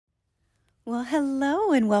Well,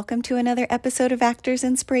 hello, and welcome to another episode of Actors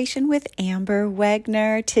Inspiration with Amber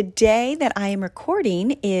Wegner. Today that I am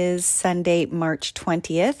recording is Sunday, March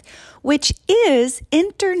 20th, which is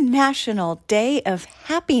International Day of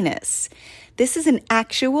Happiness. This is an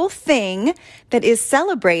actual thing that is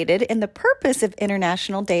celebrated, and the purpose of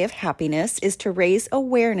International Day of Happiness is to raise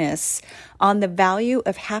awareness on the value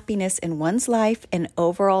of happiness in one's life and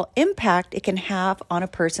overall impact it can have on a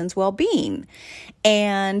person's well-being.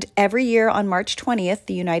 And every year on March 20th,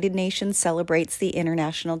 the United Nations celebrates the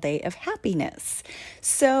International Day of Happiness.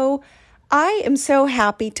 So I am so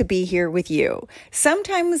happy to be here with you.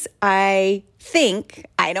 Sometimes I think,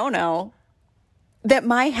 that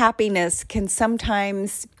my happiness can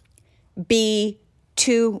sometimes be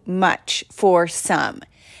too much for some.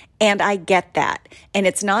 And I get that. And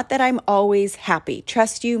it's not that I'm always happy.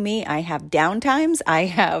 Trust you me, I have downtimes. I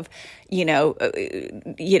have,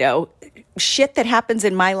 shit that happens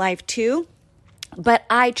in my life too. But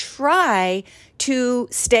I try to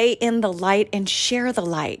stay in the light and share the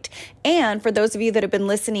light. And for those of you that have been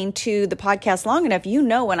listening to the podcast long enough, you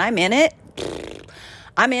know when I'm in it,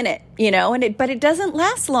 but it doesn't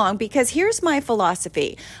last long because here's my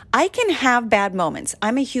philosophy. I can have bad moments.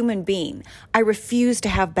 I'm a human being. I refuse to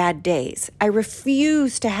have bad days. I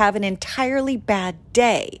refuse to have an entirely bad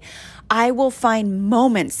day. I will find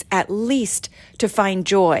moments at least to find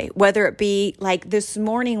joy, whether it be like this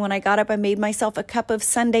morning when I got up, I made myself a cup of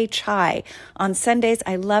Sunday chai. On Sundays,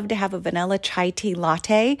 I love to have a vanilla chai tea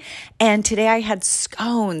latte. And today I had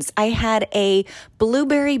scones. I had a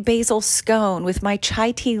blueberry basil scone with my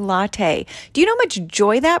chai tea latte. Do you know how much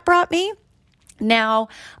joy that brought me? Now,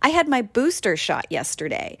 I had my booster shot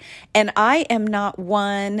yesterday, and I am not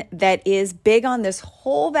one that is big on this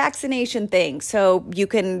whole vaccination thing. So you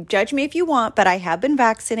can judge me if you want, but I have been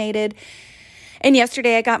vaccinated. And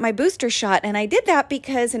yesterday I got my booster shot, and I did that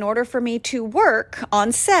because in order for me to work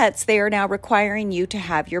on sets, they are now requiring you to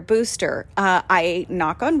have your booster. I,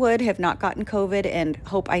 knock on wood, have not gotten COVID and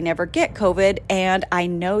hope I never get COVID, and I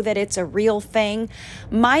know that it's a real thing.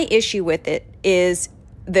 My issue with it is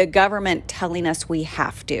the government telling us we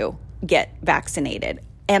have to get vaccinated.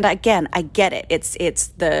 And again, I get it. It's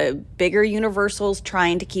the bigger universals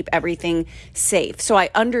trying to keep everything safe. So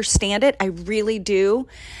I understand it. I really do.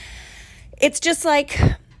 It's just like,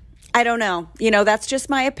 I don't know. That's just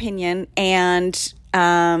my opinion. And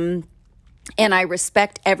I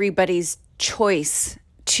respect everybody's choice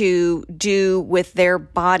to do with their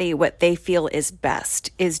body what they feel is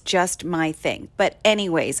best is just my thing. But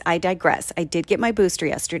anyways, I digress. I did get my booster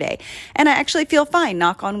yesterday and I actually feel fine.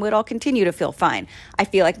 Knock on wood, I'll continue to feel fine. I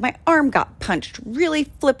feel like my arm got punched really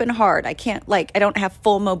flipping hard. I don't have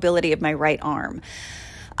full mobility of my right arm.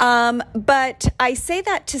 But I say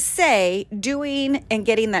that to say doing and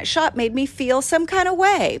getting that shot made me feel some kind of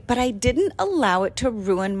way, but I didn't allow it to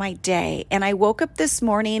ruin my day. And I woke up this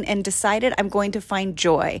morning and decided I'm going to find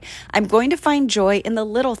joy. I'm going to find joy in the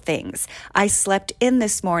little things. I slept in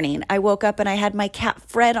this morning. I woke up and I had my cat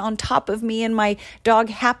Fred on top of me and my dog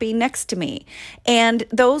Happy next to me. And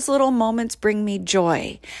those little moments bring me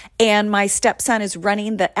joy. And my stepson is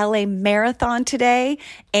running the LA Marathon today,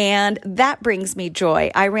 and that brings me joy.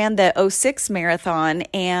 I ran the 06 marathon,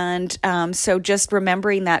 and so just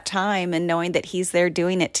remembering that time and knowing that he's there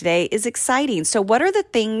doing it today is exciting. So what are the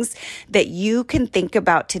things that you can think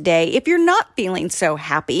about today if you're not feeling so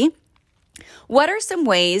happy? What are some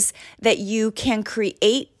ways that you can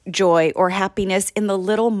create joy or happiness in the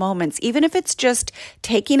little moments, even if it's just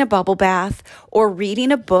taking a bubble bath or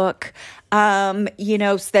reading a book,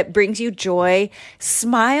 that brings you joy?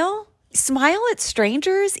 Smile at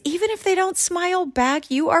strangers, even if they don't smile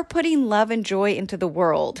back. You are putting love and joy into the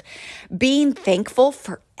world. Being thankful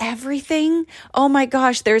for everything. Oh my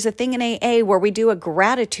gosh, there's a thing in AA where we do a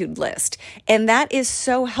gratitude list. And that is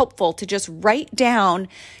so helpful to just write down,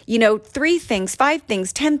 3 things, 5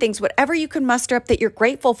 things, 10 things, whatever you can muster up that you're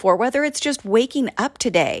grateful for, whether it's just waking up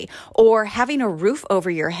today or having a roof over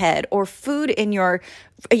your head or food in your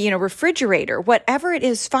refrigerator, whatever it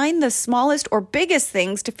is. Find the smallest or biggest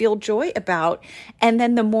things to feel joy about. And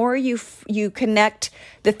then the more you connect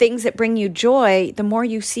the things that bring you joy, the more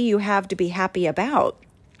you see you have to be happy about.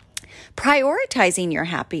 Prioritizing your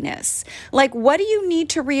happiness. Like, what do you need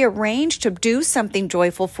to rearrange to do something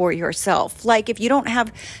joyful for yourself? Like, if you don't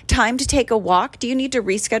have time to take a walk, do you need to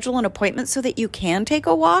reschedule an appointment so that you can take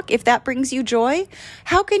a walk if that brings you joy?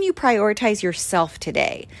 How can you prioritize yourself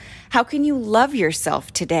today? How can you love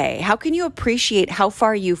yourself today? How can you appreciate how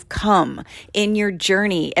far you've come in your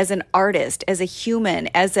journey as an artist, as a human,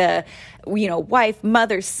 as a, wife,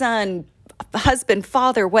 mother, son, husband,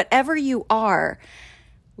 father, whatever you are?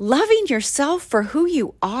 loving yourself for who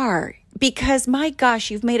you are. Because my gosh,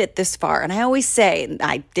 you've made it this far. And I always say, and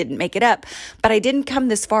I didn't make it up, but I didn't come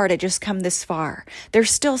this far to just come this far. There's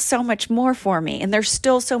still so much more for me, and there's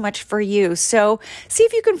still so much for you. So see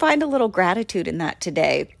if you can find a little gratitude in that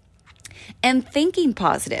today. And thinking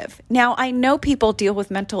positive. Now, I know people deal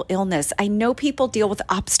with mental illness. I know people deal with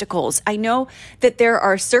obstacles. I know that there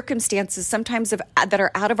are circumstances sometimes that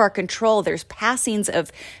are out of our control. There's passings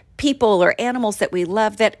of people or animals that we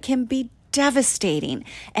love that can be devastating.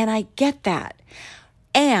 And I get that.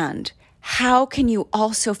 And how can you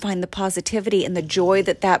also find the positivity and the joy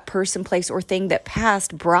that that person, place, or thing that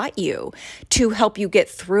passed brought you to help you get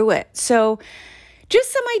through it? So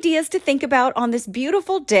just some ideas to think about on this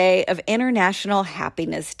beautiful day of International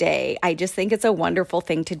Happiness Day. I just think it's a wonderful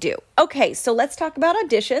thing to do. Okay, so let's talk about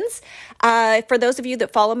auditions. For those of you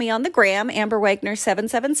that follow me on the gram, Amber Wagner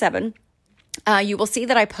 777. You will see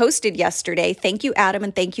that I posted yesterday. Thank you, Adam,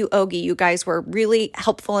 and thank you, Ogie. You guys were really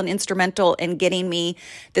helpful and instrumental in getting me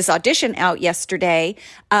this audition out yesterday.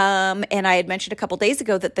 And I had mentioned a couple days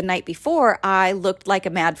ago that the night before, I looked like a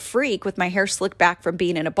mad freak with my hair slicked back from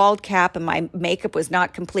being in a bald cap, and my makeup was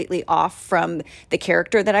not completely off from the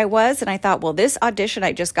character that I was. And I thought, well, this audition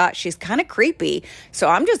I just got, she's kind of creepy. So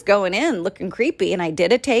I'm just going in looking creepy. And I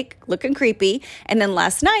did a take looking creepy. And then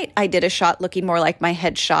last night, I did a shot looking more like my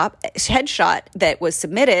headshot that was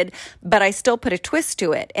submitted, but I still put a twist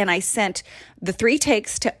to it. And I sent the 3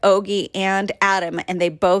 takes to Ogie and Adam, and they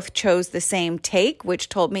both chose the same take, which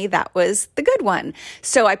told me that was the good one.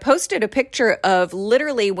 So I posted a picture of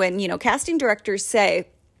literally when, casting directors say,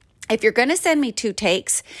 if you're going to send me 2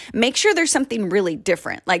 takes, make sure there's something really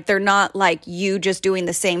different. Like they're not like you just doing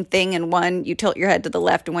the same thing and one you tilt your head to the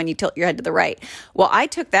left and one you tilt your head to the right. Well, I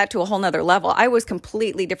took that to a whole nother level. I was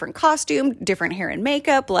completely different costume, different hair and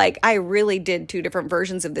makeup. Like I really did 2 different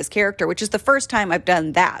versions of this character, which is the first time I've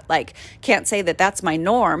done that. Like can't say that that's my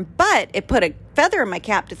norm, but it put a feather in my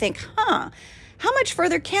cap to think, how much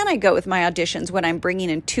further can I go with my auditions when I'm bringing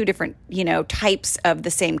in 2 different, types of the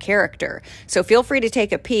same character? So feel free to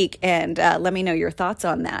take a peek and let me know your thoughts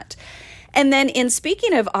on that. And then in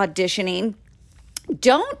speaking of auditioning,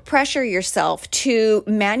 don't pressure yourself to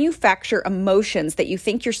manufacture emotions that you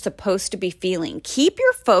think you're supposed to be feeling. Keep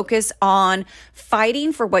your focus on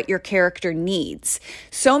fighting for what your character needs.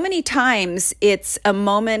 So many times it's a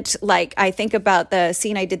moment like I think about the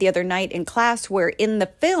scene I did the other night in class where in the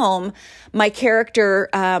film, my character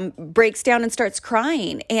breaks down and starts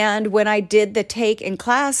crying. And when I did the take in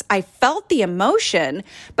class, I felt the emotion,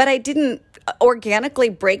 but I didn't organically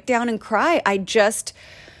break down and cry. I just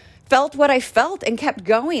felt what I felt and kept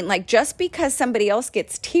going. Like just because somebody else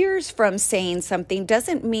gets tears from saying something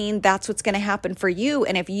doesn't mean that's what's going to happen for you.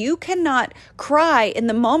 And if you cannot cry in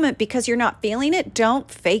the moment because you're not feeling it, don't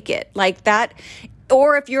fake it like that.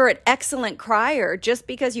 Or if you're an excellent crier, just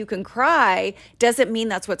because you can cry doesn't mean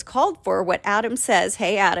that's what's called for. What Adam says,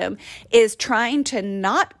 hey, Adam, is trying to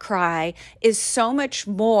not cry is so much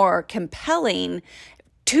more compelling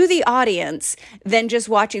to the audience than just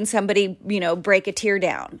watching somebody, break a tear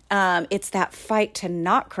down. It's that fight to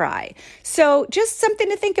not cry. So just something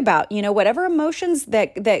to think about, whatever emotions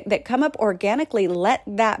that come up organically, let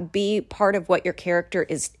that be part of what your character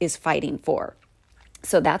is fighting for.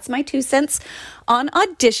 So that's my 2 cents on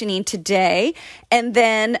auditioning today. And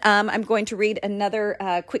then I'm going to read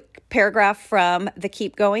another quick paragraph from the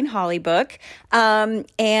Keep Going Holly book.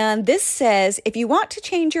 And this says, if you want to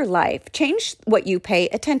change your life, change what you pay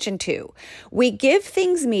attention to. We give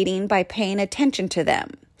things meaning by paying attention to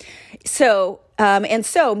them. So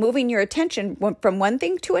moving your attention from one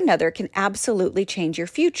thing to another can absolutely change your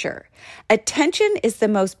future. Attention is the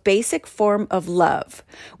most basic form of love.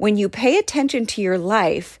 When you pay attention to your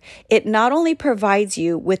life, it not only provides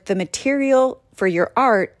you with the material for your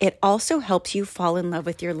art, it also helps you fall in love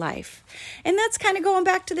with your life. And that's kind of going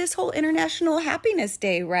back to this whole International Happiness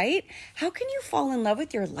Day, right? How can you fall in love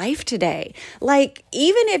with your life today? Like,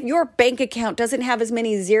 even if your bank account doesn't have as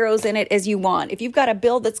many zeros in it as you want, if you've got a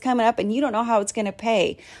bill that's coming up and you don't know how it's going to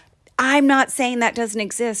pay, I'm not saying that doesn't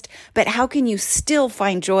exist, but how can you still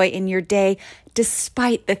find joy in your day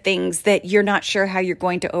despite the things that you're not sure how you're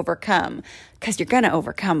going to overcome? Because you're going to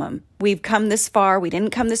overcome them. We've come this far. We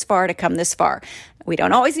didn't come this far to come this far. We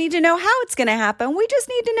don't always need to know how it's going to happen. We just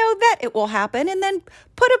need to know that it will happen and then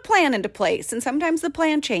put a plan into place. And sometimes the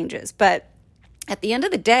plan changes. But at the end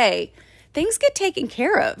of the day, things get taken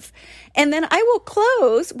care of. And then I will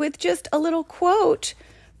close with just a little quote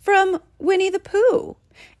from Winnie the Pooh.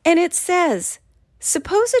 And it says,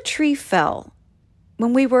 "Suppose a tree fell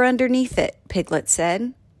when we were underneath it," Piglet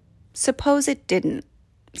said. "Suppose it didn't,"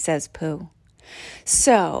 says Pooh.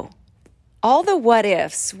 So all the what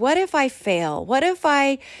ifs. What if I fail? What if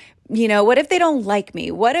what if they don't like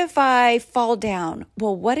me? What if I fall down?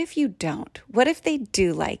 Well, what if you don't? What if they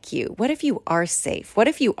do like you? What if you are safe? What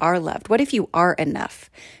if you are loved? What if you are enough?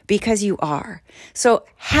 Because you are. So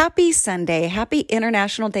happy Sunday. Happy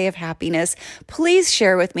International Day of Happiness. Please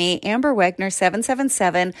share with me, Amber Wegner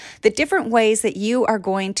 777, the different ways that you are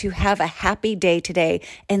going to have a happy day today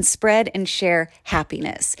and spread and share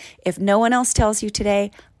happiness. If no one else tells you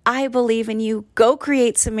today, I believe in you. Go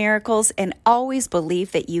create some miracles and always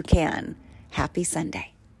believe that you can. Happy Sunday.